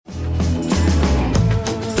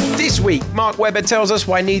This week, Mark Webber tells us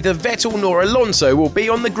why neither Vettel nor Alonso will be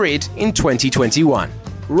on the grid in 2021.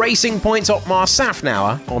 Racing Point's Otmar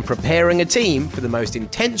Safnauer on preparing a team for the most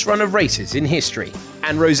intense run of races in history.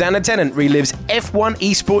 And Rosanna Tennant relives F1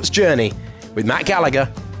 esports journey with Matt Gallagher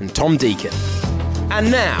and Tom Deacon. And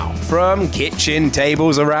now, from kitchen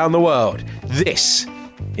tables around the world, this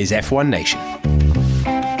is F1 Nation.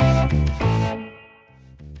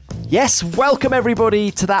 Yes, welcome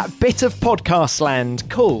everybody to that bit of podcast land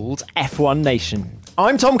called F1 Nation.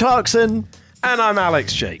 I'm Tom Clarkson. And I'm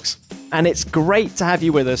Alex Shakes. And it's great to have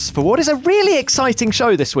you with us for what is a really exciting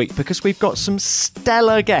show this week because we've got some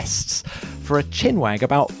stellar guests for a chinwag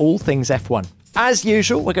about all things F1. As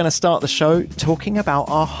usual, we're going to start the show talking about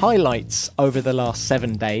our highlights over the last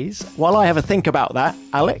 7 days. While I have a think about that,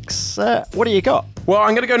 Alex, what do you got? Well,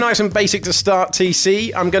 I'm going to go nice and basic to start,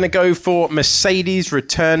 TC. I'm going to go for Mercedes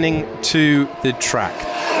returning to the track.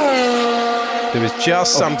 There was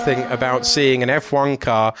just something about seeing an F1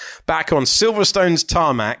 car back on Silverstone's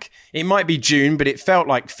tarmac. It might be June, but it felt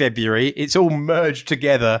like February. It's all merged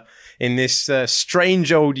together in this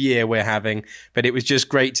strange old year we're having. But it was just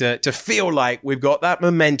great to feel like we've got that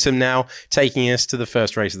momentum now taking us to the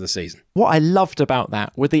first race of the season. What I loved about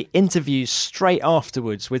that were the interviews straight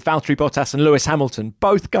afterwards with Valtteri Bottas and Lewis Hamilton.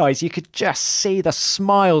 Both guys, you could just see the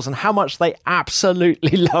smiles and how much they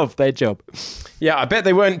absolutely love their job. Yeah, I bet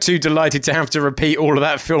they weren't too delighted to have to repeat all of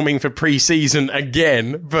that filming for pre-season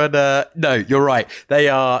again. But no, you're right. They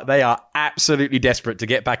are absolutely desperate to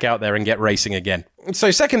get back out there and get racing again.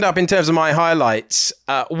 So second up in terms of my highlights,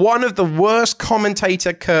 one of the worst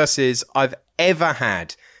commentator curses I've ever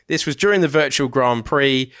had. This was during the virtual Grand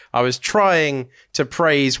Prix. I was trying to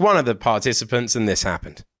praise one of the participants and this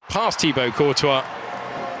happened. Past Thibaut Courtois,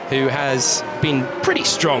 who has been pretty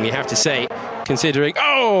strong, you have to say, considering...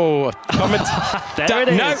 Oh! There it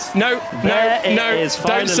is. No,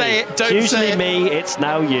 Don't say it. Don't Usually say it. me, it's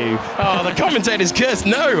now you. Oh, the commentator's curse.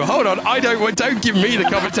 No, hold on. Don't give me the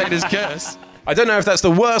commentator's curse. I don't know if that's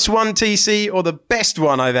the worst one, TC, or the best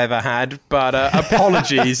one I've ever had, but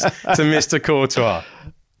apologies to Mr. Courtois.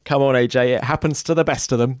 Come on, AJ, it happens to the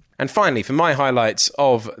best of them. And finally, for my highlights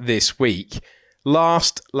of this week,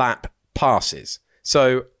 last lap passes.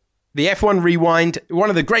 So the F1 Rewind, one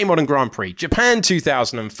of the Great Modern Grand Prix, Japan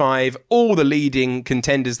 2005, all the leading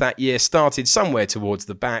contenders that year started somewhere towards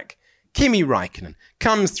the back. Kimi Räikkönen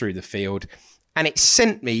comes through the field, and it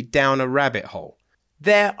sent me down a rabbit hole.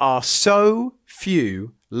 There are so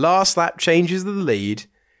few last lap changes of the lead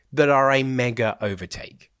that are a mega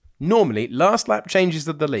overtake. Normally, last lap changes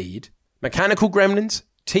of the lead, mechanical gremlins,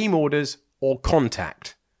 team orders, or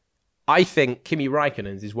contact. I think Kimi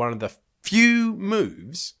Räikkönen's is one of the few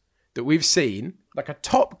moves that we've seen, like a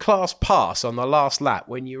top-class pass on the last lap,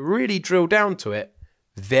 when you really drill down to it,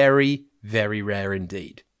 very, very rare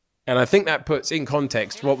indeed. And I think that puts in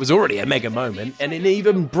context what was already a mega moment in an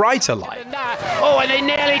even brighter light. Oh, and they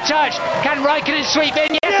nearly touched. Can Räikkönen sweep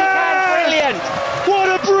in? Yes, he can. Brilliant.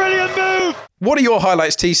 What a brilliant move. What are your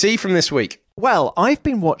highlights, TC, from this week? Well, I've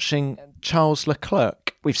been watching Charles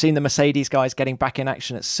Leclerc. We've seen the Mercedes guys getting back in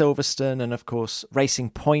action at Silverstone, and of course,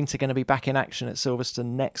 Racing Point are going to be back in action at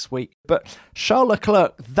Silverstone next week. But Charles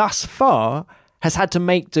Leclerc, thus far, has had to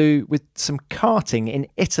make do with some karting in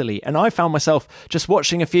Italy. And I found myself just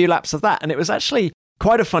watching a few laps of that. And it was actually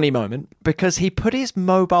quite a funny moment because he put his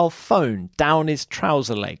mobile phone down his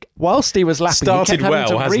trouser leg whilst he was lapping. Started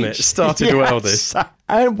well, hasn't it? Started well, this.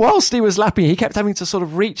 And whilst he was lapping, he kept having to sort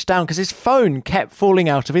of reach down because his phone kept falling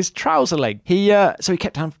out of his trouser leg. So he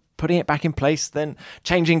kept on putting it back in place, then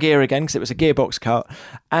changing gear again because it was a gearbox kart,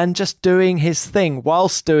 and just doing his thing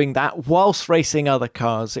whilst doing that, whilst racing other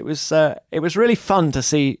cars. It was really fun to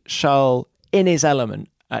see Charles in his element,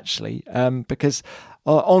 actually, because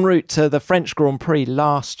en route to the French Grand Prix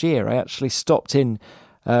last year, I actually stopped in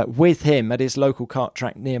with him at his local kart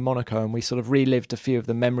track near Monaco, and we sort of relived a few of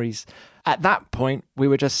the memories. At that point, we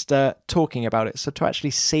were just talking about it. So to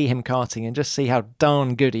actually see him karting and just see how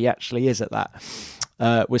darn good he actually is at that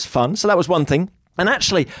was fun. So that was one thing. And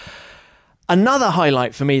actually, another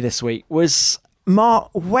highlight for me this week was Mark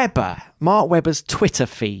Webber. Mark Webber's Twitter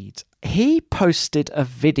feed. He posted a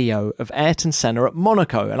video of Ayrton Senna at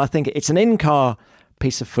Monaco, and I think it's an in-car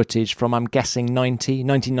piece of footage from, I'm guessing,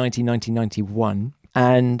 1990, 1991.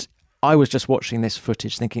 And I was just watching this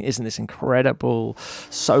footage thinking, isn't this incredible?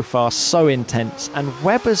 So far, so intense. And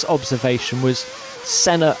Webber's observation was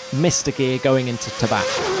Senna missed a gear going into Tabac.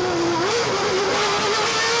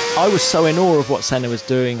 I was so in awe of what Senna was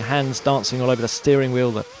doing, hands dancing all over the steering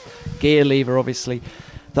wheel, the gear lever, obviously,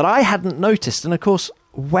 that I hadn't noticed. And of course,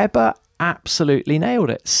 Webber absolutely nailed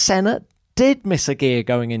it. Senna did miss a gear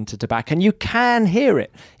going into the back, and you can hear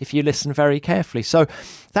it if you listen very carefully. So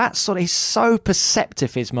that's sort of, he's so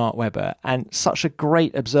perceptive, is Mark Webber, and such a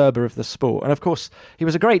great observer of the sport. And of course, he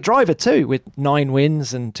was a great driver too, with 9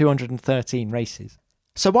 wins and 213 races.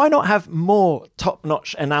 So why not have more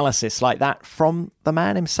top-notch analysis like that from the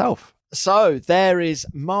man himself? So there is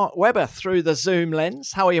Mark Webber through the Zoom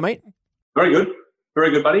lens. How are you, mate? Very good. Very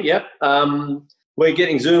good, buddy. Yeah. We're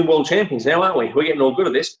getting Zoom world champions now, aren't we? We're getting all good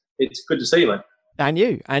at this. It's good to see you, mate. And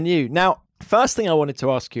you. Now, first thing I wanted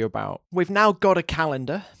to ask you about, we've now got a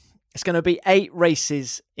calendar. It's going to be 8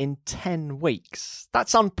 races in 10 weeks.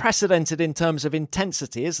 That's unprecedented in terms of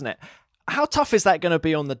intensity, isn't it? How tough is that going to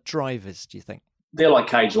be on the drivers, do you think? They're like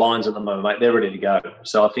cage lions at the moment, mate. They're ready to go.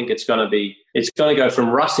 So I think it's going to go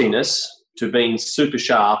from rustiness to being super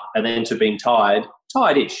sharp and then to being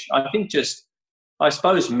tired-ish. I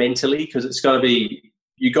suppose mentally, because it's going to be,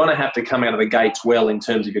 you're going to have to come out of the gates well in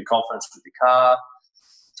terms of your confidence with the car,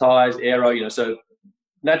 tyres, aero, so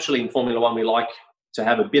naturally in Formula One, we like to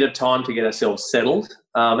have a bit of time to get ourselves settled.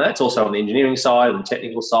 That's also on the engineering side and the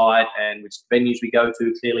technical side and which venues we go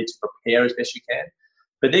to, clearly, to prepare as best you can.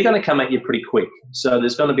 But they're going to come at you pretty quick. So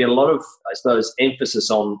there's going to be a lot of, I suppose,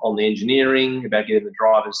 emphasis on the engineering, about getting the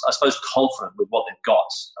drivers, I suppose, confident with what they've got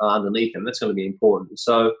underneath them. That's going to be important.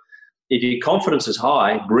 So if your confidence is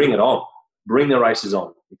high, bring it on. Bring the races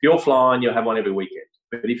on. If you're flying, you'll have one every weekend.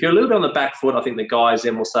 But if you're a little bit on the back foot, I think the guys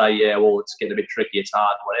then will say, yeah, well, it's getting a bit tricky, it's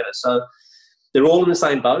hard, whatever. So they're all in the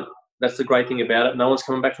same boat. That's the great thing about it. No one's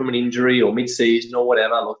coming back from an injury or mid-season or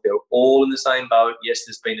whatever. Look, they're all in the same boat. Yes,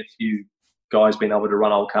 there's been a few guys being able to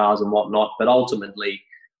run old cars and whatnot, but ultimately,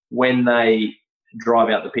 when they drive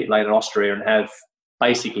out the pit lane in Austria and have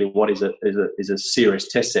basically what is a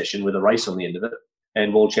serious test session with a race on the end of it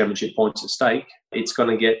and World Championship points at stake, it's going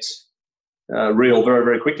to get real very,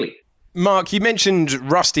 very quickly. Mark, you mentioned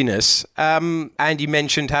rustiness and you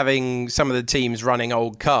mentioned having some of the teams running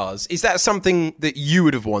old cars. Is that something that you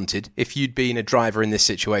would have wanted if you'd been a driver in this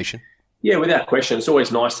situation? Yeah, without question. It's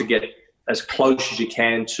always nice to get as close as you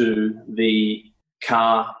can to the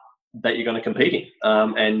car that you're going to compete in.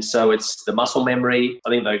 And so it's the muscle memory. I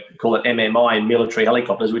think they call it MMI in military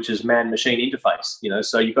helicopters, which is man-machine interface.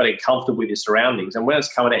 So you've got to get comfortable with your surroundings. And when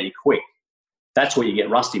it's coming at you quick, that's what you get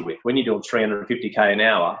rusty with. When you're doing 350k an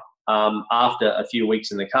hour, after a few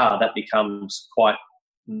weeks in the car, that becomes quite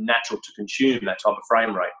natural to consume, that type of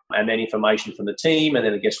frame rate. And then information from the team, and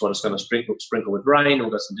then guess what, it's going to sprinkle with rain.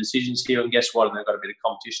 We've got some decisions here, and guess what, and they've got a bit of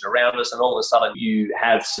competition around us, and all of a sudden you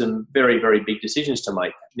have some very, very big decisions to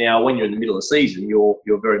make. Now, when you're in the middle of the season,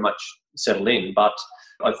 you're very much settled in, but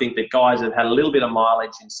I think that guys have had a little bit of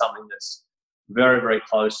mileage in something that's very, very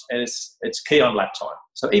close, and it's key on lap time.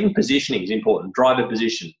 So even positioning is important, driver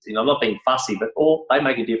position. I'm not being fussy, but they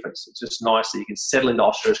make a difference. It's just nice that you can settle into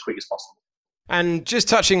Austria as quick as possible. And just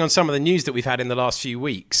touching on some of the news that we've had in the last few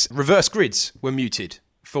weeks, reverse grids were muted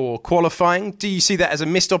for qualifying. Do you see that as a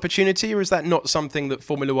missed opportunity, or is that not something that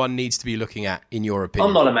Formula One needs to be looking at, in your opinion?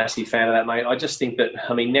 I'm not a massive fan of that, mate. I just think that,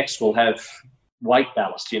 next we'll have weight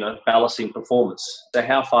ballast, ballasting performance. So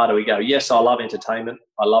how far do we go? Yes, I love entertainment.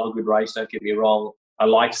 I love a good race, don't get me wrong. I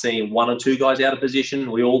like seeing 1 or 2 guys out of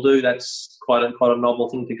position. We all do. That's quite a novel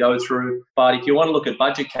thing to go through. But if you want to look at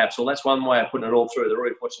budget capsule, that's one way of putting it all through the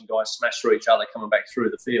roof, watching guys smash through each other coming back through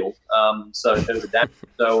the field. So in terms of damage,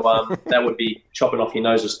 that would be chopping off your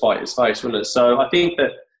nose to spite your face, wouldn't it? So I think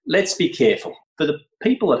that let's be careful. For the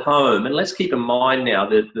people at home, and let's keep in mind now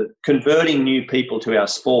that converting new people to our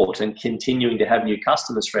sport and continuing to have new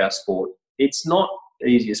customers for our sport, it's not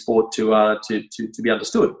easier sport to be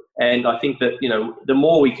understood. And I think that, the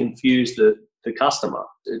more we confuse the customer,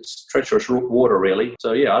 it's treacherous water, really.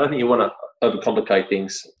 So, I don't think you want to overcomplicate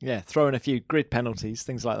things. Yeah, throw in a few grid penalties,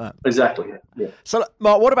 things like that. Exactly, yeah. So,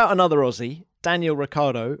 Mark, what about another Aussie, Daniel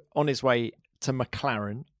Ricciardo, on his way to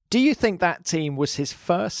McLaren? Do you think that team was his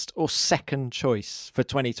first or second choice for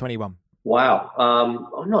 2021? Wow.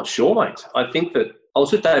 I'm not sure, mate. I think that I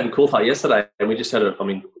was with David Coulthard yesterday, and we just had a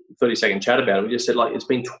 30-second chat about it. We just said, it's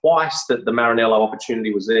been twice that the Maranello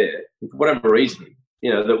opportunity was there. For whatever reason,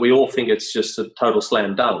 that we all think it's just a total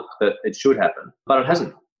slam dunk, that it should happen, but it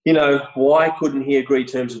hasn't. Why couldn't he agree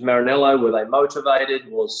terms with Maranello? Were they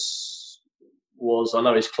motivated? Was I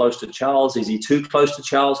know he's close to Charles. Is he too close to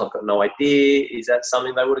Charles? I've got no idea. Is that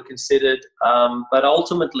something they would have considered? But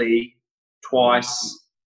ultimately, twice,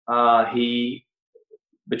 between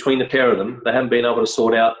the pair of them, they haven't been able to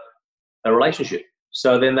sort out a relationship.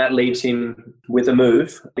 So then that leaves him with a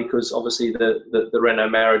move, because obviously the Renault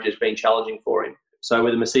marriage has been challenging for him. So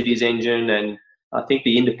with the Mercedes engine, and I think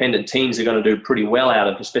the independent teams are going to do pretty well out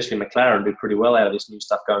of, especially McLaren, do pretty well out of this new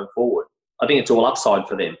stuff going forward. I think it's all upside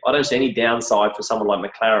for them. I don't see any downside for someone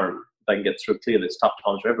like McLaren. They can get through. Clearly, it's tough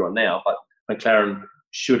times for everyone now, but McLaren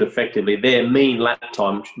should effectively, their mean lap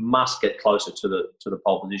time must get closer to the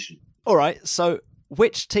pole position. All right, so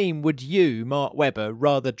which team would you, Mark Webber,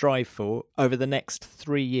 rather drive for over the next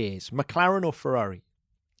 3 years, McLaren or Ferrari,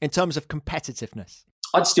 in terms of competitiveness?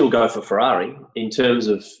 I'd still go for Ferrari in terms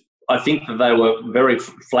of, I think that they were very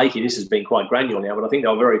flaky. This has been quite granular now, but I think they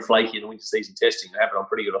were very flaky in the winter season testing. They have it on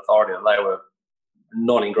pretty good authority that they were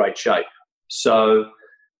not in great shape. So,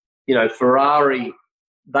 Ferrari,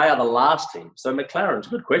 they are the last team. So McLaren's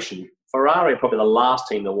a good question. Ferrari are probably the last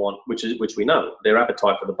team that want, which we know, their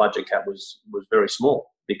appetite for the budget cap was very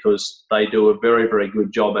small because they do a very, very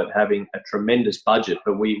good job at having a tremendous budget.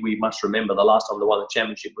 But we must remember the last time they won the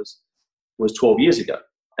championship was 12 years ago.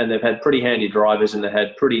 And they've had pretty handy drivers and they've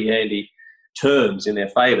had pretty handy terms in their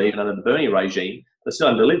favour, even under the Bernie regime. They still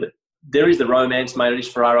haven't delivered. There is the romance, mate. It is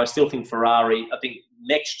Ferrari. I still think Ferrari, I think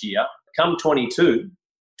next year, come 22,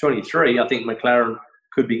 23, I think McLaren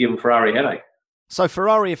could be giving Ferrari a headache. So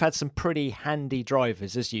Ferrari have had some pretty handy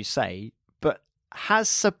drivers, as you say, but has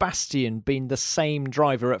Sebastian been the same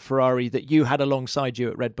driver at Ferrari that you had alongside you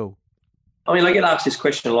at Red Bull? I mean, I get asked this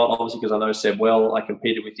question a lot, obviously, because I know Seb well. I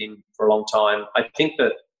competed with him for a long time. I think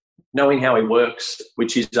that knowing how he works,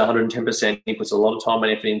 which is 110%, he puts a lot of time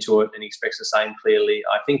and effort into it and he expects the same clearly.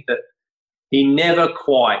 I think that he never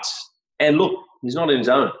quite, and look, he's not in his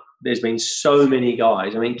own. There's been so many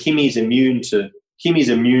guys. I mean, Kimi's immune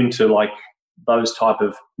to like those type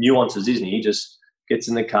of nuances, isn't he? He just gets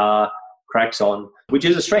in the car, cracks on, which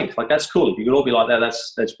is a strength. Like, that's cool. If you could all be like that,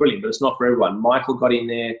 that's brilliant, but it's not for everyone. Michael got in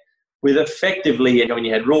there with effectively, when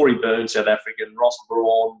you had Rory Byrne, South African, Ross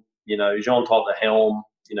Brawn, Jean Todt the helm,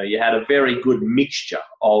 you had a very good mixture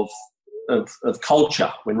of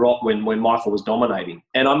culture when Michael was dominating.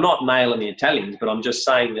 And I'm not nailing the Italians, but I'm just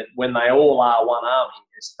saying that when they all are one army,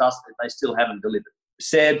 they still haven't delivered.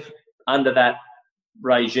 Seb, under that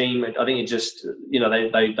regime, I think it just,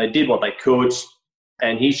 they did what they could,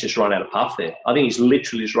 and he's just run out of puff there. I think he's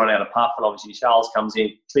literally just run out of puff, and obviously Charles comes in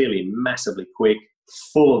clearly massively quick,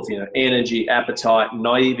 full of energy, appetite,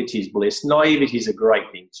 naivety is bliss. Naivety is a great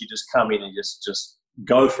thing. You just come in and just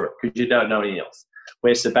go for it because you don't know anything else.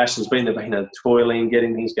 Where Sebastian's been there, toiling,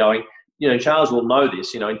 getting things going. Charles will know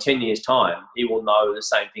this. In 10 years' time, he will know the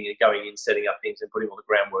same thing, going in, setting up things and putting all the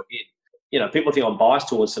groundwork in. People think I'm biased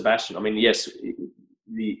towards Sebastian. I mean, yes,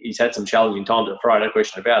 he's had some challenging times at Ferrari, no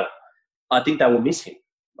question about it. I think they will miss him.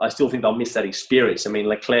 I still think they'll miss that experience. I mean,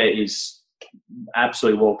 Leclerc is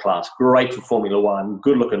absolutely world class, great for Formula One,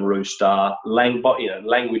 good looking rooster,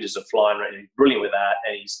 languages are flying around, he's brilliant with that,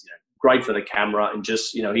 and he's great for the camera, and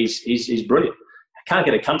just he's brilliant. I can't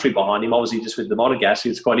get a country behind him, obviously, just with the Monegasque.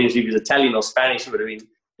 It's quite easy. If he was Italian or Spanish, it would have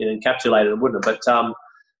been encapsulated, wouldn't it?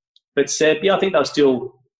 But Seb, I think they'll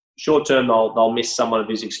still short term they'll miss someone of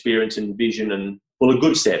his experience and vision, and a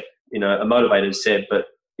good Seb, a motivated Seb, but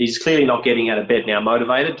he's clearly not getting out of bed now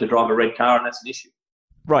motivated to drive a red car, and that's an issue.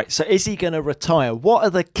 Right, so is he going to retire? What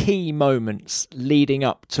are the key moments leading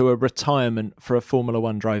up to a retirement for a Formula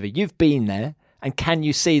One driver? You've been there, and can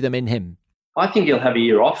you see them in him? I think he'll have a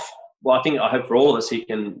year off. Well, I hope for all of us he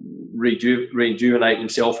can rejuvenate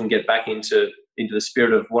himself and get back into the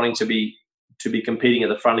spirit of wanting to be competing at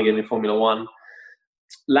the front again in Formula One.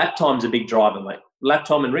 Lap time's a big driver, mate. Lap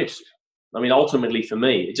time and risk. I mean, ultimately for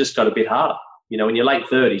me, it just got a bit harder. In your late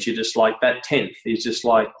 30s, you're just like, that 10th is just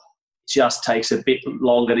like, just takes a bit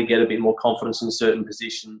longer to get a bit more confidence in certain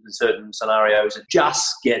positions, in certain scenarios. It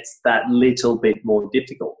just gets that little bit more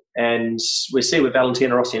difficult. And we see with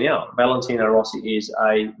Valentino Rossi now. Valentino Rossi is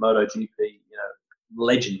a MotoGP,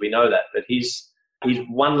 legend. We know that. But his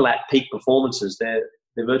one lap peak performances, they're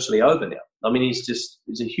virtually over now. I mean,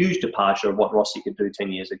 it's a huge departure of what Rossi could do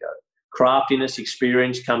 10 years ago. Craftiness,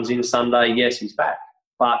 experience comes in Sunday. Yes, he's back.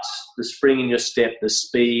 But the spring in your step, the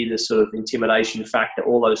speed, the sort of intimidation factor,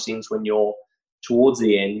 all those things when you're towards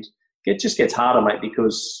the end, it just gets harder, mate,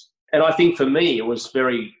 and I think for me, it was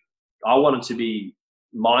I wanted to be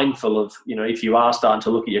mindful of, if you are starting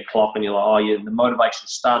to look at your clock and you're like, the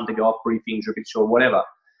motivation's starting to go off, briefings are a bit short, whatever.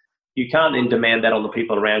 You can't then demand that on the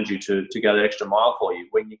people around you to go the extra mile for you.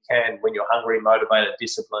 When you're hungry, motivated,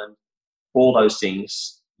 disciplined, all those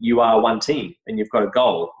things, you are one team and you've got a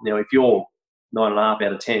goal. Now, if you're 9.5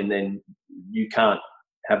 out of 10, then you can't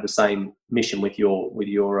have the same mission with your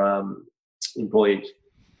employees.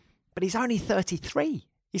 But he's only 33.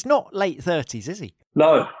 He's not late 30s, is he?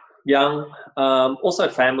 No, young. Also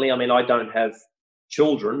family. I mean, I don't have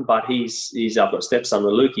children, but I've got stepson,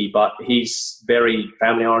 Lukey, but he's very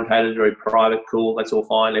family orientated, very private, cool. That's all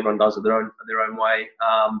fine. Everyone does it their own way.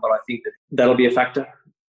 But I think that'll be a factor.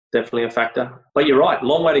 definitely a factor. But you're right,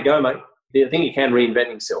 long way to go, mate. I think he can reinvent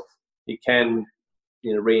himself. He can,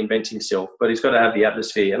 reinvent himself, but he's got to have the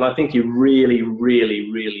atmosphere. And I think he really, really,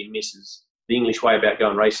 really misses the English way about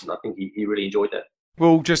going racing. I think he really enjoyed that.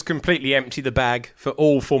 We'll just completely empty the bag for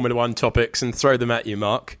all Formula One topics and throw them at you,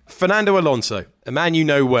 Mark. Fernando Alonso, a man you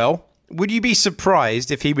know well. Would you be surprised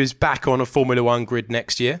if he was back on a Formula One grid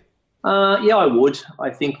next year? Yeah, I would. I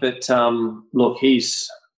think that, look, he's,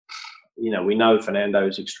 we know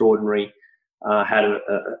Fernando's extraordinary, had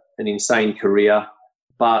an insane career,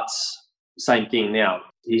 but same thing now.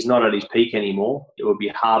 He's not at his peak anymore. It would be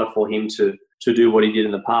harder for him to do what he did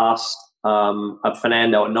in the past. A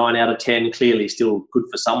Fernando at 9 out of 10, clearly still good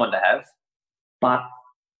for someone to have. But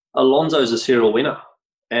Alonso's a serial winner.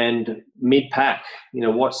 And mid-pack,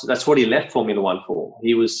 that's what he left Formula One for.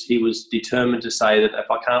 He was determined to say that if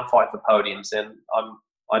I can't fight for podiums, then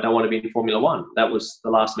I don't want to be in Formula One. That was the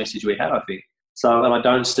last message we had, I think. So, and I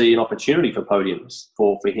don't see an opportunity for podiums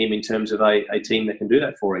for him in terms of a team that can do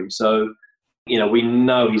that for him. So, we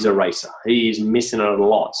know he's a racer. He is missing it a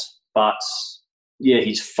lot. But, yeah,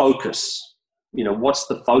 his focus, what's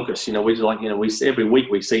the focus? Every week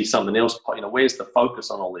we see something else. Where's the focus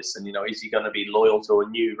on all this? And, is he going to be loyal to a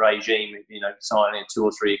new regime, signing a 2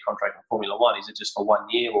 or 3 year contract in Formula One? Is it just for 1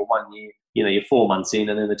 year or 1 year? You're 4 months in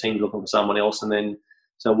and then the team's looking for someone else. And then,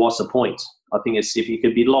 so what's the point? I think it's if he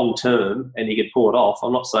could be long term and he could pull it off.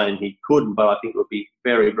 I'm not saying he couldn't, but I think it would be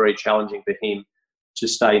very, very challenging for him to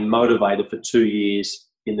stay motivated for 2 years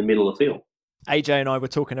in the middle of the field. AJ and I were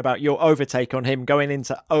talking about your overtake on him going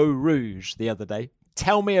into Eau Rouge the other day.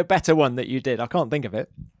 Tell me a better one that you did. I can't think of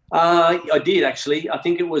it. I did actually. I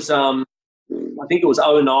think it was 09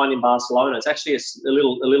 in Barcelona. It's actually a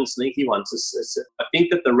little sneaky one. I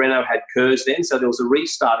think that the Renault had curves then, so there was a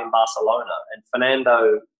restart in Barcelona, and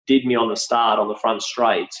Fernando did me on the start on the front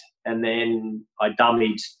straight, and then I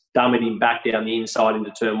dummied him back down the inside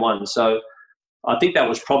into turn 1. So I think that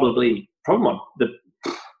was probably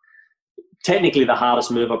technically the hardest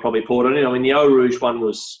move I probably pulled on. The Eau Rouge one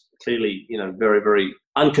was clearly, very, very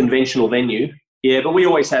unconventional venue. Yeah, but we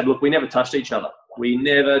always had, we never touched each other. We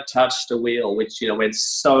never touched a wheel, which, we had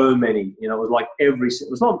so many, it was like it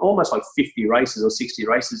was not almost like 50 races or 60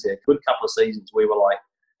 races there. A good couple of seasons we were like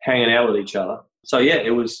hanging out with each other. So he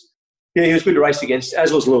was good to race against,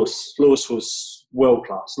 as was Lewis. Lewis was world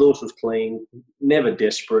class. Lewis was clean, never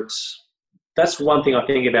desperate. That's one thing I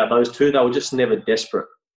think about those two. They were just never desperate.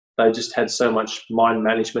 They just had so much mind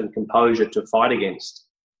management and composure to fight against.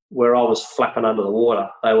 Where I was flapping under the water,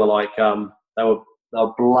 they were like they were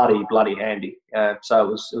bloody handy. So it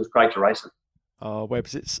was great to race them. Oh,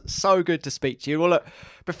 Webbs, it's so good to speak to you. Well, look,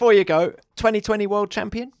 before you go, 2020 world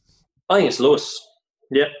champion? I think it's Lewis.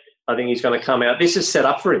 Yeah, I think he's going to come out. This is set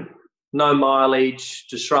up for him. No mileage,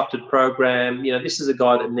 disrupted program. This is a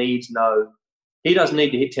guy that he doesn't need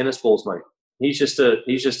to hit tennis balls, mate. He's just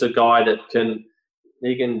a guy that can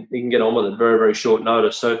get on with it very, very short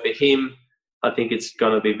notice. So for him, I think it's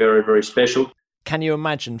going to be very, very special. Can you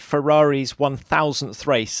imagine Ferrari's 1,000th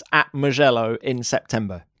race at Mugello in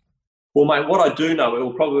September? Well, mate, what I do know, it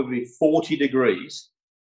will probably be 40 degrees.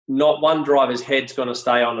 Not one driver's head's going to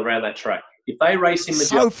stay on around that track. If they race in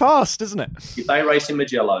Mugello... So fast, isn't it? If they race in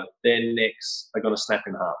Mugello, their necks are going to snap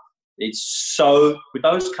in half. It's so... With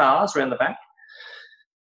those cars around the back,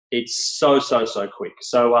 it's so quick.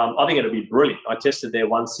 So I think it'll be brilliant. I tested there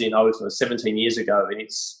once 17 years ago, and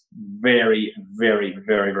it's very, very,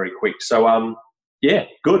 very, very quick. So, yeah,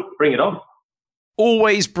 good. Bring it on.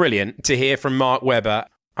 Always brilliant to hear from Mark Webber.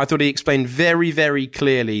 I thought he explained very, very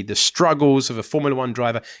clearly the struggles of a Formula One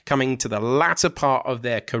driver coming to the latter part of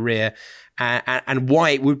their career and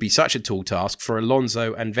why it would be such a tall task for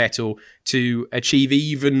Alonso and Vettel to achieve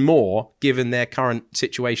even more given their current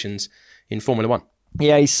situations in Formula One.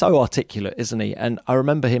 Yeah, he's so articulate, isn't he? And I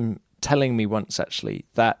remember him telling me once, actually,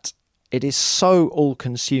 that it is so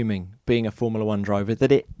all-consuming being a Formula One driver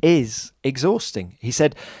that it is exhausting. He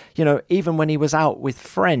said, even when he was out with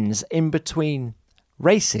friends in between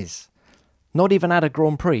races, not even at a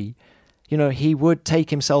Grand Prix, he would take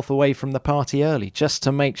himself away from the party early just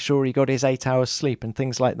to make sure he got his 8 hours sleep and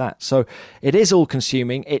things like that. So it is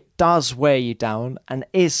all-consuming. It does wear you down. And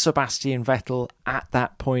is Sebastian Vettel at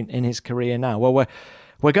that point in his career now? Well,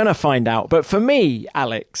 we're going to find out. But for me,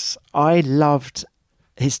 Alex, I loved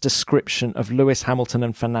his description of Lewis Hamilton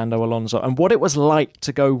and Fernando Alonso and what it was like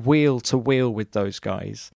to go wheel to wheel with those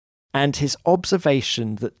guys. And his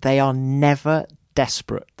observation that they are never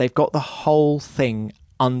desperate. They've got the whole thing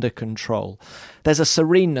under control. There's a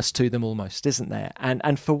sereneness to them almost, isn't there?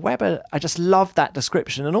 And for Webber, I just love that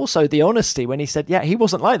description. And also the honesty when he said, yeah, he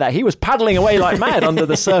wasn't like that. He was paddling away like mad under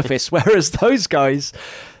the surface. Whereas those guys,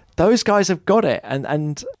 those guys have got it.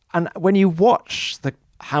 And when you watch the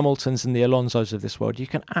Hamiltons and the Alonsos of this world, you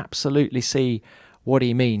can absolutely see what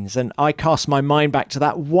he means. And I cast my mind back to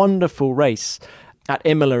that wonderful race at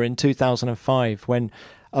Imola in 2005 when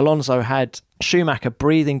Alonso had Schumacher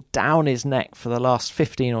breathing down his neck for the last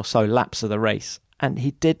 15 or so laps of the race. And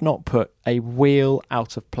he did not put a wheel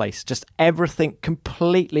out of place. Just everything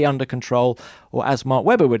completely under control, or as Mark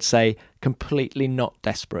Webber would say, completely not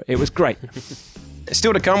desperate. It was great.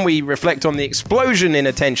 Still to come, we reflect on the explosion in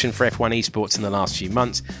attention for F1 esports in the last few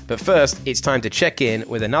months. But first, it's time to check in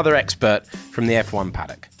with another expert from the F1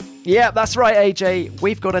 paddock. Yeah, that's right, AJ.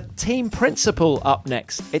 We've got a team principal up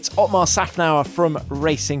next. It's Otmar Safnauer from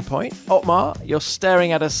Racing Point. Otmar, you're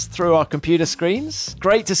staring at us through our computer screens.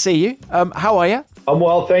 Great to see you. How are you? I'm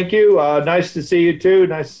well, thank you. Nice to see you too.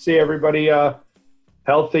 Nice to see everybody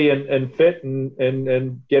healthy and fit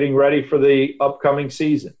and getting ready for the upcoming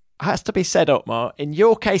season. Has to be said, Otmar, in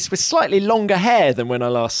your case with slightly longer hair than when I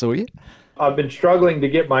last saw you. I've been struggling to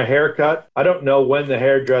get my hair cut. I don't know when the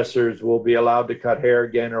hairdressers will be allowed to cut hair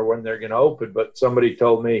again or when they're going to open, but somebody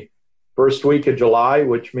told me first week of July,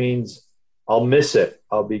 which means I'll miss it.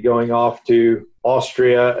 I'll be going off to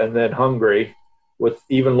Austria and then Hungary with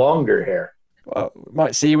even longer hair. Well, we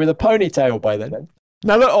might see you with a ponytail by then.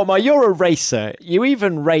 Now look, Otmar, you're a racer. You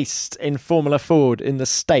even raced in Formula Ford in the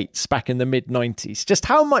States back in the mid-90s. Just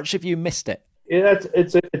how much have you missed it?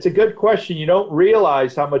 It's a good question. You don't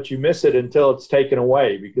realize how much you miss it until it's taken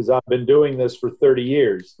away, because I've been doing this for 30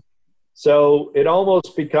 years. So it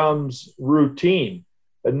almost becomes routine.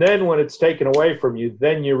 And then when it's taken away from you,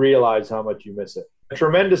 then you realize how much you miss it. A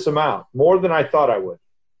tremendous amount, more than I thought I would.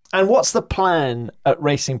 And what's the plan at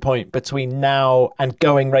Racing Point between now and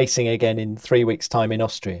going racing again in 3 weeks' time in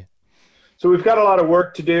Austria? So we've got a lot of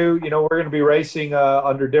work to do. You know, we're going to be racing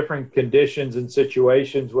under different conditions and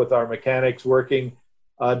situations with our mechanics working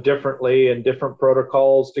differently and different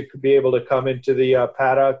protocols to be able to come into the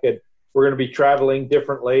paddock. And we're going to be traveling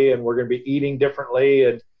differently and we're going to be eating differently.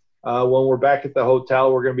 And when we're back at the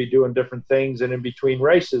hotel, we're going to be doing different things. And in between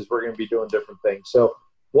races, we're going to be doing different things. So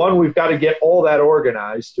one, we've got to get all that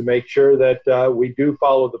organized to make sure that we do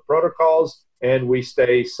follow the protocols and we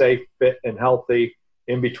stay safe, fit, and healthy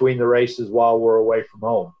in between the races while we're away from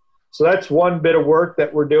home. So that's one bit of work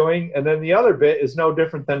that we're doing. And then the other bit is no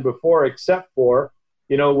different than before, except for,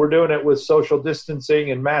 you know, we're doing it with social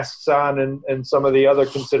distancing and masks on and some of the other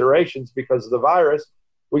considerations because of the virus.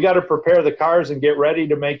 We got to prepare the cars and get ready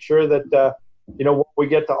to make sure that, you know, when we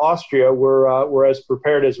get to Austria, we're as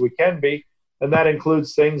prepared as we can be. And that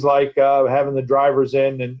includes things like having the drivers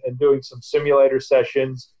in and doing some simulator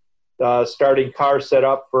sessions, starting car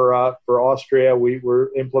setup for Austria.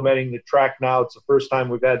 We're implementing the track now. It's the first time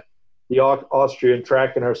we've had the Austrian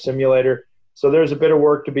track in our simulator. So there's a bit of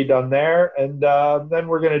work to be done there. And then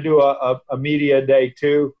we're going to do a media day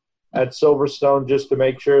too at Silverstone just to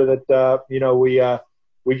make sure that, you know,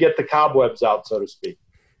 we get the cobwebs out, so to speak.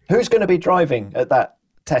 Who's going to be driving at that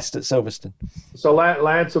test at Silverstone? So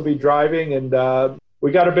Lance will be driving, and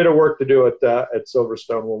we got a bit of work to do at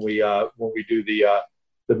Silverstone when we do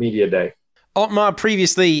the media day. Otmar,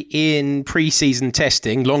 previously in pre-season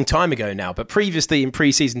testing, long time ago now, but previously in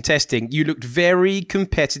pre-season testing, you looked very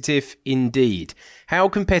competitive indeed. How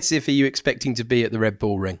competitive are you expecting to be at the Red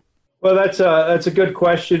Bull Ring? Well, that's a good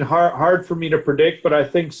question. Hard for me to predict, but I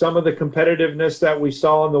think some of the competitiveness that we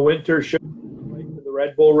saw in the winter should relate to the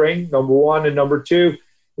Red Bull Ring, number one, and number two.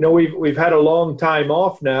 You know, we've had a long time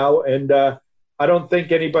off now, and I don't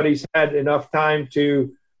think anybody's had enough time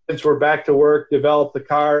to, since we're back to work, develop the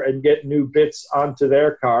car and get new bits onto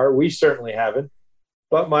their car. We certainly haven't.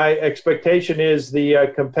 But my expectation is the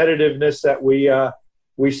competitiveness that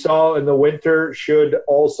we saw in the winter should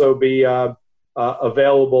also be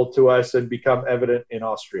available to us and become evident in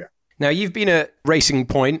Austria. Now, you've been at Racing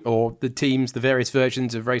Point, or the teams, the various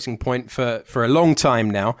versions of Racing Point for a long time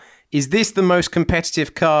now. Is this the most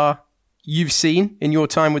competitive car you've seen in your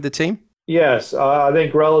time with the team? Yes, I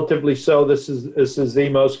think relatively so. This is the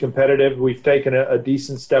most competitive. We've taken a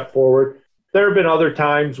decent step forward. There have been other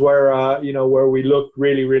times where where we looked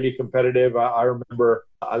really, really competitive. I remember,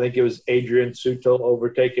 I think it was Adrian Sutil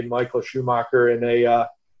overtaking Michael Schumacher in a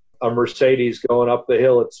Mercedes going up the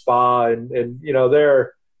hill at Spa, and you know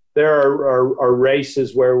there are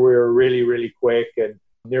races where we're really, really quick and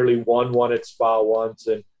nearly won one at Spa once.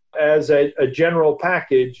 And as a general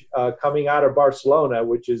package coming out of Barcelona,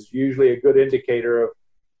 which is usually a good indicator of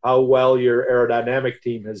how well your aerodynamic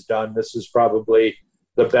team has done, this is probably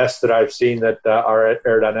the best that I've seen that our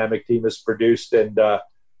aerodynamic team has produced, and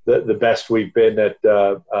the best we've been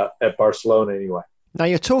at Barcelona anyway. Now,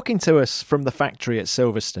 you're talking to us from the factory at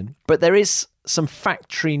Silverstone, but there is some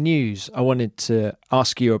factory news I wanted to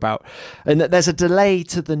ask you about, and that there's a delay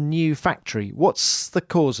to the new factory. What's the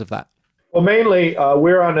cause of that? Well, mainly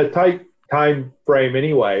we're on a tight time frame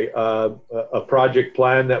anyway, a project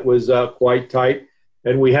plan that was quite tight,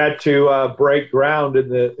 and we had to break ground in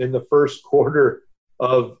the first quarter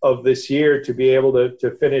of this year to be able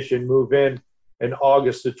to finish and move in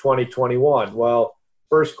August of 2021. Well,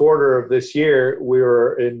 first quarter of this year, we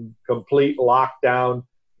were in complete lockdown.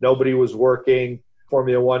 Nobody was working.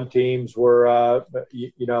 Formula One teams were,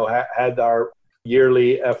 had our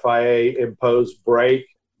yearly FIA imposed break.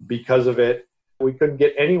 Because of it, we couldn't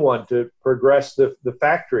get anyone to progress the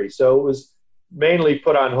factory. So it was mainly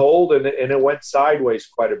put on hold, and it went sideways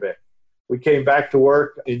quite a bit. We came back to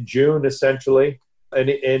work in June, essentially. And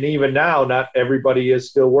even now, not everybody is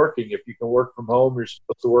still working. If you can work from home, you're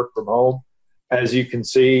supposed to work from home. As you can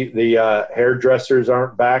see, the hairdressers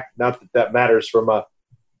aren't back. Not that matters from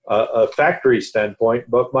a factory standpoint.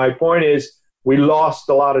 But my point is, we lost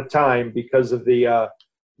a lot of time because of the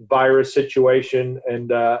virus situation and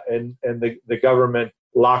the government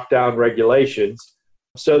lockdown regulations.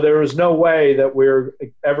 So there was no way that we're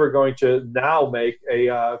ever going to now make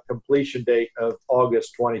a completion date of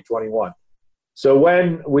August 2021. So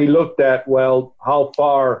when we looked at, well, how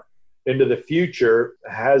far into the future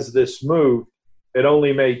has this moved, it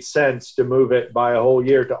only made sense to move it by a whole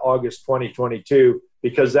year to August 2022,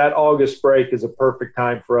 because that August break is a perfect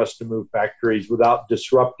time for us to move factories without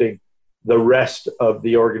disrupting the rest of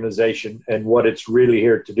the organization and what it's really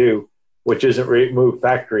here to do, which isn't move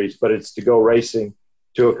factories, but it's to go racing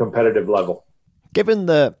to a competitive level. Given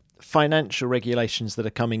the financial regulations that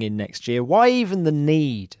are coming in next year, why even the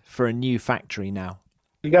need for a new factory now?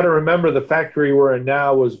 You got to remember the factory we're in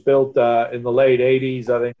now was built in the late 80s,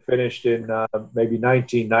 I think finished in maybe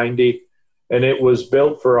 1990, and it was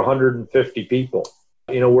built for 150 people.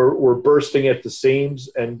 We're bursting at the seams,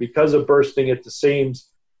 and because of bursting at the seams,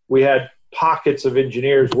 we had pockets of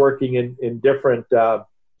engineers working in different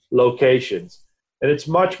locations. And it's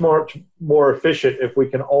much more efficient if we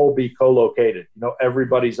can all be co-located.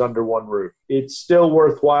 Everybody's under one roof. It's still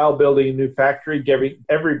worthwhile building a new factory, giving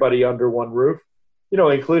everybody under one roof,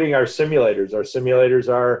 including our simulators. Our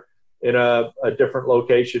simulators are in a different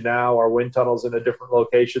location now. Our wind tunnel's in a different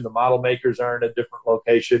location. The model makers are in a different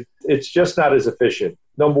location. It's just not as efficient.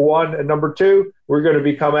 Number one. And number two, we're going to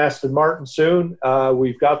become Aston Martin soon.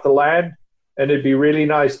 We've got the land, and it'd be really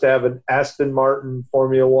nice to have an Aston Martin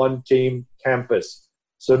Formula One team campus.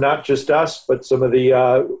 So not just us, but some of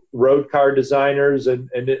the road car designers and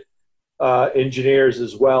engineers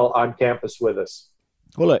as well on campus with us.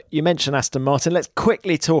 Well, look, you mentioned Aston Martin. Let's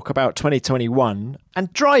quickly talk about 2021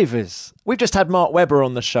 and drivers. We've just had Mark Webber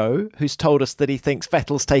on the show, who's told us that he thinks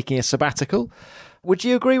Vettel's taking a sabbatical. Would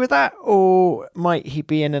you agree with that, or might he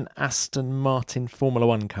be in an Aston Martin Formula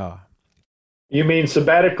One car? You mean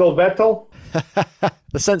sabbatical Vettel?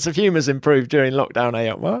 The sense of humour's improved during lockdown,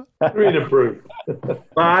 Otmar? Really improved.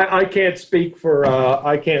 I can't speak for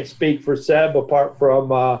Seb apart from.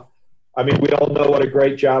 We all know what a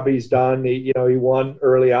great job he's done. He won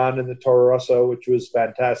early on in the Toro Rosso, which was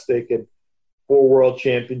fantastic, and 4 world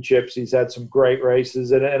championships. He's had some great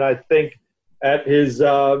races, and I think at his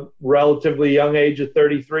relatively young age of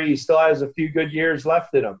 33, he still has a few good years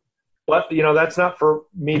left in him. But that's not for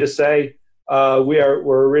me to say.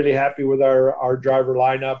 We're really happy with our driver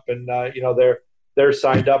lineup, and they're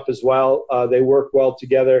signed up as well. They work well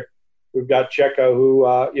together. We've got Checo, who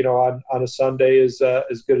on a Sunday is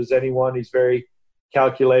as good as anyone. He's very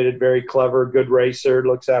calculated, very clever, good racer,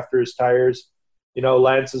 looks after his tires.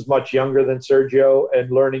 Lance is much younger than Sergio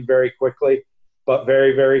and learning very quickly, but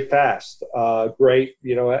very, very fast. Great,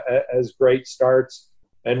 has great starts,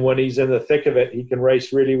 and when he's in the thick of it, he can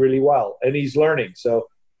race really, really well, and he's learning. So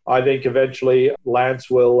I think eventually Lance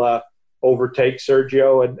will overtake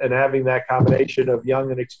Sergio, and having that combination of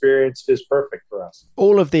young and experienced is perfect for us.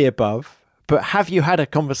 All of the above, but have you had a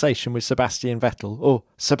conversation with Sebastian Vettel, or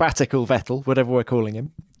sabbatical Vettel, whatever we're calling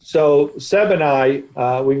him? So Seb and I,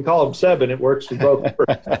 we can call him Seb and it works for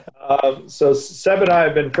both. So Seb and I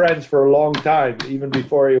have been friends for a long time, even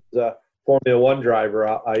before he was a Formula One driver.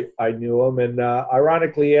 I knew him, and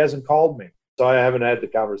ironically, he hasn't called me, so I haven't had the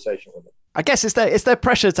conversation with him. I guess is there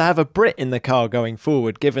pressure to have a Brit in the car going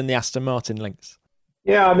forward, given the Aston Martin links?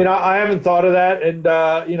 Yeah, I haven't thought of that, and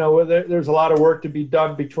there's a lot of work to be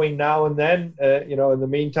done between now and then. In the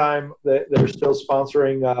meantime, they're still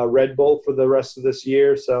sponsoring Red Bull for the rest of this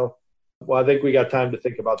year, so I think we got time to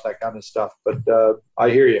think about that kind of stuff. But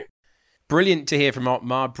I hear you. Brilliant to hear from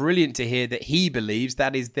Otmar. Brilliant to hear that he believes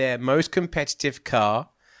that is their most competitive car.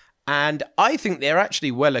 And I think they're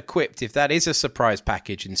actually well equipped if that is a surprise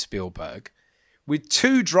package in Spielberg. with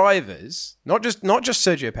two drivers, not just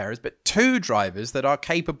Sergio Perez, but two drivers that are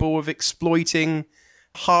capable of exploiting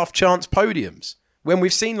half-chance podiums. When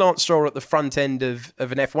we've seen Lance Stroll at the front end of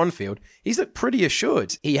an F1 field, he's looked pretty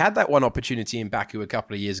assured. He had that one opportunity in Baku a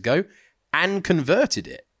couple of years ago and converted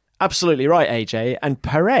it. Absolutely right, AJ. And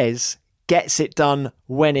Perez gets it done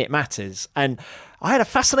when it matters. And I had a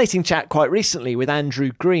fascinating chat quite recently with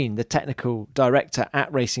Andrew Green, the technical director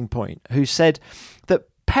at Racing Point, who said that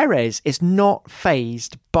Perez is not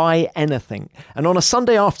fazed by anything. And on a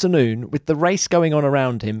Sunday afternoon, with the race going on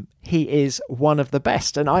around him, he is one of the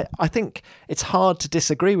best. And I think it's hard to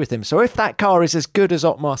disagree with him. So if that car is as good as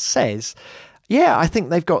Otmar says, yeah, I think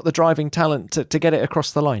they've got the driving talent to get it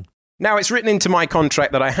across the line. Now, it's written into my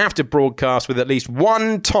contract that I have to broadcast with at least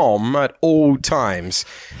one Tom at all times.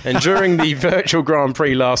 And during the virtual Grand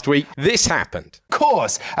Prix last week, this happened. Of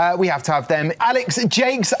course, we have to have them. Alex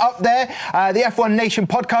Jakes up there. The F1 Nation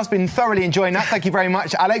podcast, been thoroughly enjoying that. Thank you very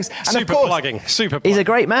much, Alex. And super of course, plugging. He's a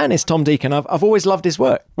great man, is Tom Deacon. I've always loved his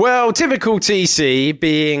work. Well, typical TC,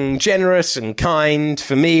 being generous and kind.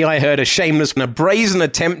 For me, I heard a shameless and a brazen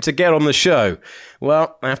attempt to get on the show.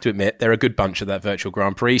 Well, I have to admit, they're a good bunch at that virtual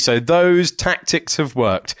Grand Prix, so those tactics have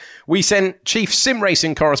worked. We sent Chief Sim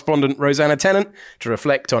Racing correspondent Rosanna Tennant to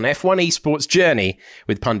reflect on F1 esports journey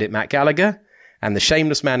with pundit Matt Gallagher and the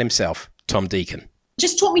shameless man himself, Tom Deacon.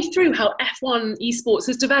 Just talk me through how F1 esports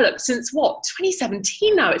has developed since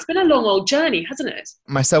 2017 now? It's been a long old journey, hasn't it?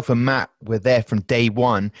 Myself and Matt were there from day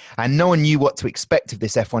one, and no one knew what to expect of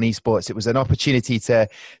this F1 esports. It was an opportunity to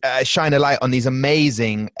shine a light on these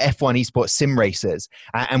amazing F1 esports sim racers,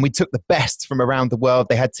 and we took the best from around the world.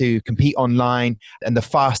 They had to compete online, and the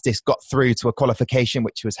fastest got through to a qualification,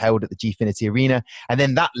 which was held at the Gfinity Arena, and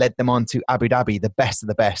then that led them on to Abu Dhabi, the best of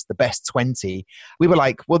the best, the best 20. We were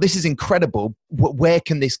like, well, this is incredible. Where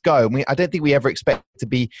can this go? I don't think we ever expect to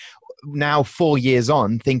be now 4 years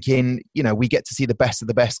on thinking, we get to see the best of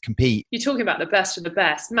the best compete. You're talking about the best of the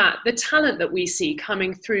best. Matt, the talent that we see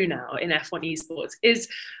coming through now in F1 esports is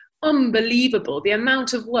unbelievable. The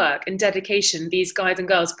amount of work and dedication these guys and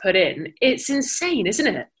girls put in, it's insane, isn't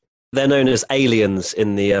it? They're known as aliens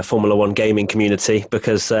in the Formula One gaming community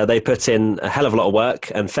because they put in a hell of a lot of work,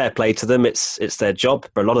 and fair play to them. It's their job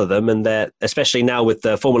for a lot of them, and they're, especially now with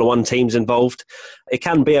the Formula One teams involved, it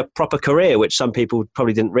can be a proper career, which some people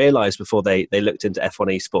probably didn't realise before they looked into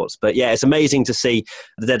F1 esports. But yeah, it's amazing to see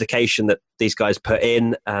the dedication that these guys put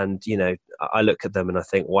in, and I look at them and I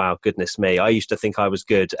think, wow, goodness me, I used to think I was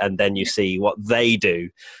good, and then you see what they do.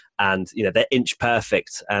 And, they're inch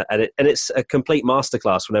perfect. And it's a complete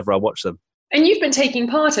masterclass whenever I watch them. And you've been taking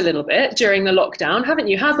part a little bit during the lockdown, haven't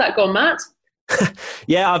you? How's that gone, Matt?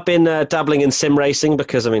 Yeah, I've been dabbling in sim racing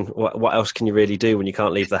because, what else can you really do when you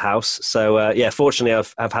can't leave the house? So, fortunately,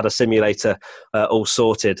 I've had a simulator all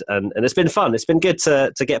sorted. And it's been fun. It's been good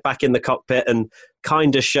to get back in the cockpit and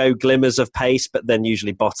kind of show glimmers of pace, but then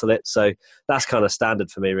usually bottle it. So that's kind of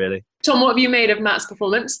standard for me, really. Tom, what have you made of Matt's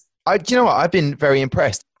performance? Do you know what? I've been very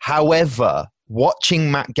impressed. However,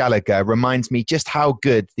 watching Matt Gallagher reminds me just how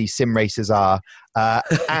good these sim racers are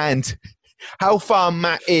and how far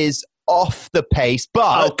Matt is off the pace.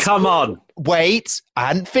 But oh, come on. Wait, I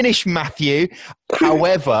hadn't finished, Matthew.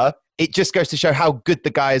 However, it just goes to show how good the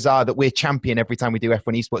guys are that we're champion every time we do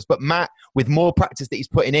F1 esports. But Matt, with more practice that he's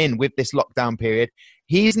putting in with this lockdown period,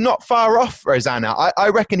 he's not far off, Rosanna. I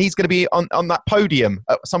reckon he's going to be on that podium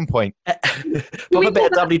at some point. Pop a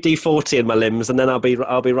bit of WD-40 in my limbs and then I'll be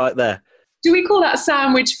right there. Do we call that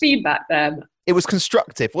sandwich feedback then? It was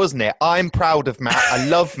constructive, wasn't it? I'm proud of Matt. I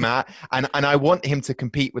love Matt, and I want him to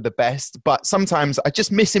compete with the best. But sometimes I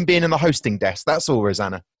just miss him being in the hosting desk. That's all,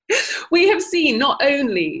 Rosanna. We have seen not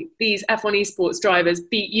only these F1 esports drivers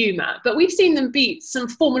beat you, Matt, but we've seen them beat some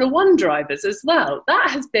Formula One drivers as well. That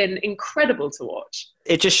has been incredible to watch.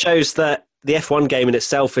 It just shows that the F1 game in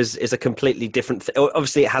itself is a completely different thing.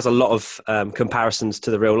 Obviously, it has a lot of comparisons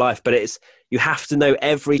to the real life, but you have to know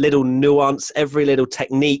every little nuance, every little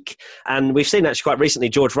technique. And we've seen actually quite recently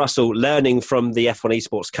George Russell learning from the F1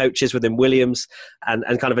 esports coaches within Williams and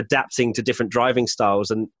kind of adapting to different driving styles.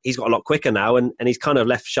 And he's got a lot quicker now, and he's kind of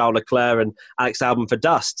left Charles Leclerc and Alex Albon for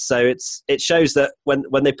dust. So it shows that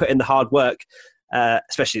when they put in the hard work,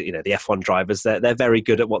 especially the F1 drivers, they're very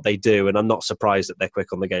good at what they do, and I'm not surprised that they're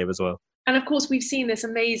quick on the game as well. And of course, we've seen this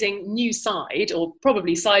amazing new side, or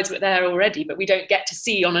probably sides were there already, but we don't get to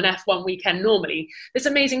see on an F1 weekend normally, this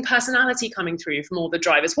amazing personality coming through from all the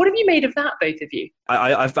drivers. What have you made of that, both of you?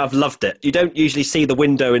 I've loved it. You don't usually see the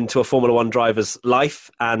window into a Formula One driver's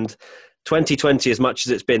life, and 2020, as much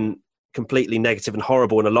as it's been completely negative and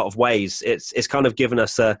horrible in a lot of ways. It's kind of given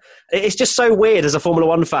us it's just so weird as a Formula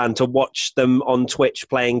One fan to watch them on Twitch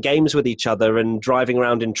playing games with each other and driving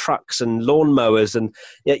around in trucks and lawnmowers and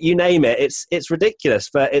you name it. It's ridiculous,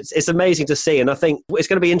 but it's amazing to see. And I think it's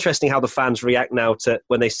going to be interesting how the fans react now to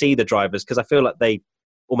when they see the drivers, because I feel like they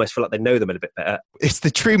almost feel like they know them a bit better. It's the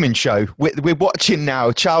Truman Show. We're watching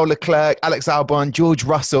now Charles Leclerc, Alex Albon, George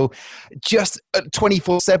Russell, just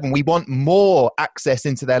 24/7. We want more access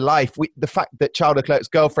into their life. The fact that Charles Leclerc's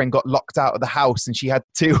girlfriend got locked out of the house and she had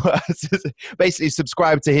to basically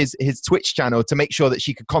subscribe to his Twitch channel to make sure that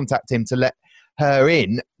she could contact him to let her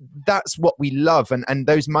in. That's what we love. And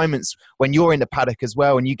those moments when you're in the paddock as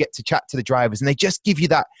well and you get to chat to the drivers and they just give you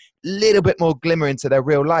that little bit more glimmer into their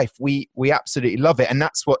real life. We absolutely love it. And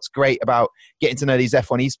that's what's great about getting to know these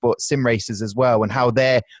F1 esports sim racers as well, and how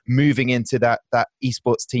they're moving into that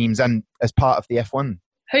esports teams and as part of the F1.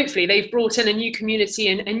 Hopefully they've brought in a new community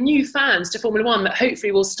and new fans to Formula One that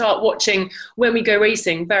hopefully will start watching When We Go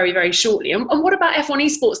Racing very, very shortly. And what about F1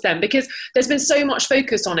 esports then? Because there's been so much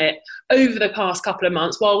focus on it over the past couple of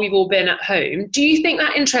months while we've all been at home. Do you think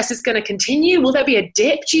that interest is going to continue? Will there be a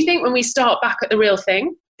dip, do you think, when we start back at the real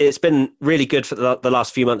thing? It's been really good for the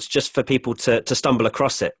last few months just for people to stumble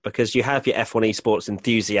across it, because you have your F1 esports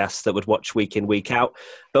enthusiasts that would watch week in, week out.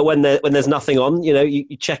 But when there's nothing on,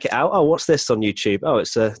 you check it out. Oh, what's this on YouTube? Oh,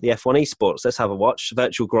 it's the F1 esports. Let's have a watch.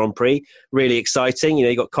 Virtual Grand Prix, really exciting.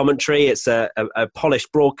 You got commentary. It's a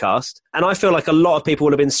polished broadcast. And I feel like a lot of people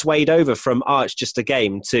will have been swayed over from, it's just a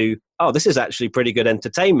game, to, this is actually pretty good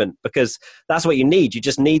entertainment, because that's what you need. You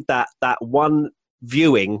just need that one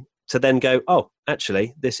viewing to then go,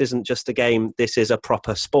 actually, this isn't just a game, this is a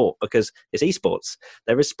proper sport, because it's esports.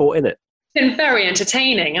 There is sport in it. It's been very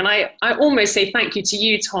entertaining, and I almost say thank you to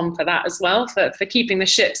you, Tom, for that as well, for keeping the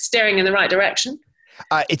ship steering in the right direction.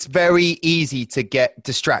 It's very easy to get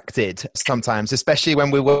distracted sometimes, especially when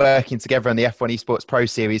we're working together on the F1 Esports Pro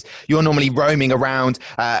Series. You're normally roaming around,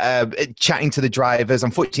 chatting to the drivers.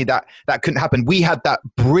 Unfortunately, that couldn't happen. We had that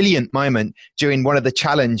brilliant moment during one of the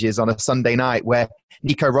challenges on a Sunday night where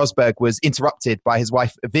Nico Rosberg was interrupted by his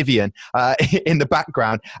wife, Vivian, in the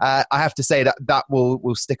background. I have to say that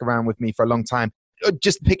will stick around with me for a long time.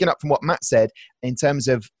 Just picking up from what Matt said, in terms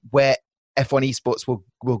of where F1 esports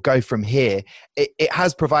will go from here, it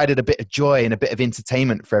has provided a bit of joy and a bit of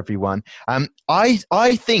entertainment for everyone.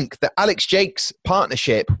 I think that Alex Jake's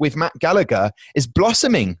partnership with Matt Gallagher is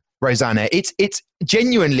blossoming, Rosanna. It's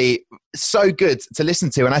genuinely so good to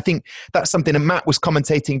listen to, and I think that's something that Matt was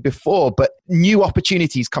commentating before, but new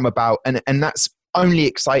opportunities come about, and that's only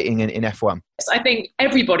exciting in F1. I think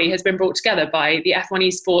everybody has been brought together by the F1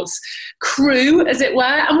 esports crew, as it were.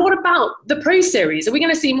 And what about the Pro Series? Are we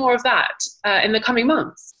going to see more of that in the coming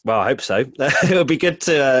months? Well, I hope so. It would be good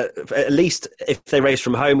to, at least if they race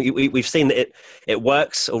from home, we've seen that it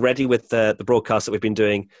works already with the broadcast that we've been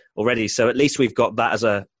doing already. So at least we've got that as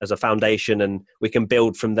a foundation, and we can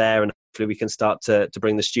build from there, and hopefully we can start to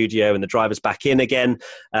bring the studio and the drivers back in again,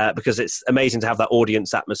 because it's amazing to have that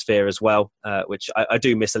audience atmosphere as well, which I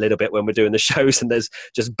do miss a little bit when we're doing the shows and there's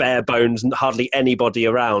just bare bones and hardly anybody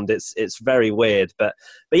around. It's very weird, but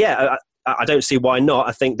yeah, I don't see why not.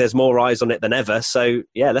 I think there's more eyes on it than ever. So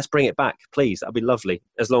yeah, let's bring it back, please. That'd be lovely,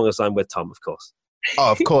 as long as I'm with Tom, of course.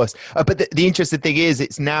 Oh, of course. But the interesting thing is,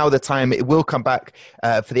 it's now the time it will come back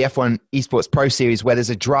for the F1 Esports Pro Series, where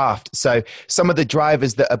there's a draft. So some of the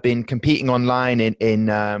drivers that have been competing online in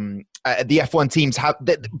the F1 teams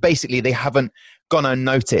they haven't gone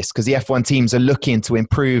unnoticed, because the F1 teams are looking to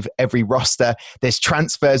improve every roster. There's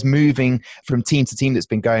transfers moving from team to team that's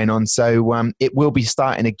been going on. So it will be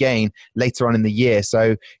starting again later on in the year.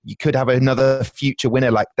 So you could have another future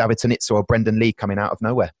winner like David Tonitza or Brendan Lee coming out of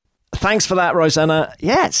nowhere. Thanks for that, Rosanna.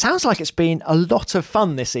 Yeah, it sounds like it's been a lot of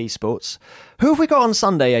fun, this esports. Who have we got on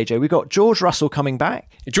Sunday, AJ? We've got George Russell coming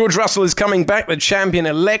back. George Russell is coming back, the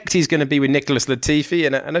champion-elect. He's going to be with Nicholas Latifi.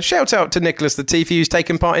 And a shout-out to Nicholas Latifi, who's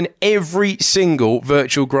taken part in every single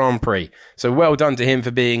virtual Grand Prix. So well done to him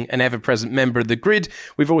for being an ever-present member of the grid.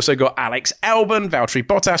 We've also got Alex Albon, Valtteri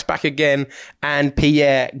Bottas back again, and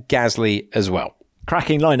Pierre Gasly as well.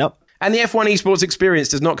 Cracking lineup. And the F1 Esports experience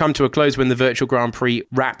does not come to a close when the Virtual Grand Prix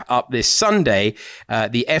wrap up this Sunday.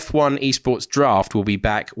 The F1 Esports draft will be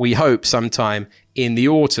back, we hope, sometime in the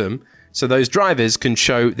autumn, so those drivers can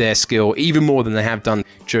show their skill even more than they have done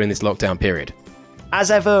during this lockdown period. As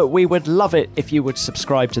ever, we would love it if you would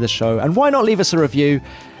subscribe to the show, and why not leave us a review?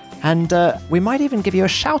 And we might even give you a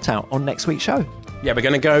shout out on next week's show. Yeah, we're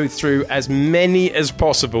going to go through as many as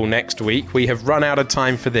possible next week. We have run out of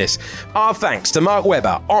time for this. Our thanks to Mark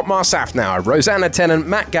Webber, Otmar Safnauer, Rosanna Tennant,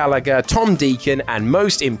 Matt Gallagher, Tom Deacon, and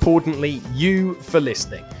most importantly, you for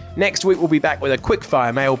listening. Next week, we'll be back with a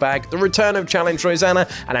quick-fire mailbag, the return of Challenge Rosanna,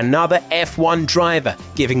 and another F1 driver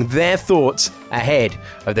giving their thoughts ahead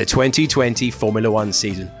of the 2020 Formula One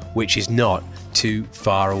season, which is not too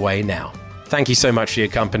far away now. Thank you so much for your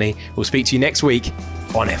company. We'll speak to you next week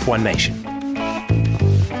on F1 Nation.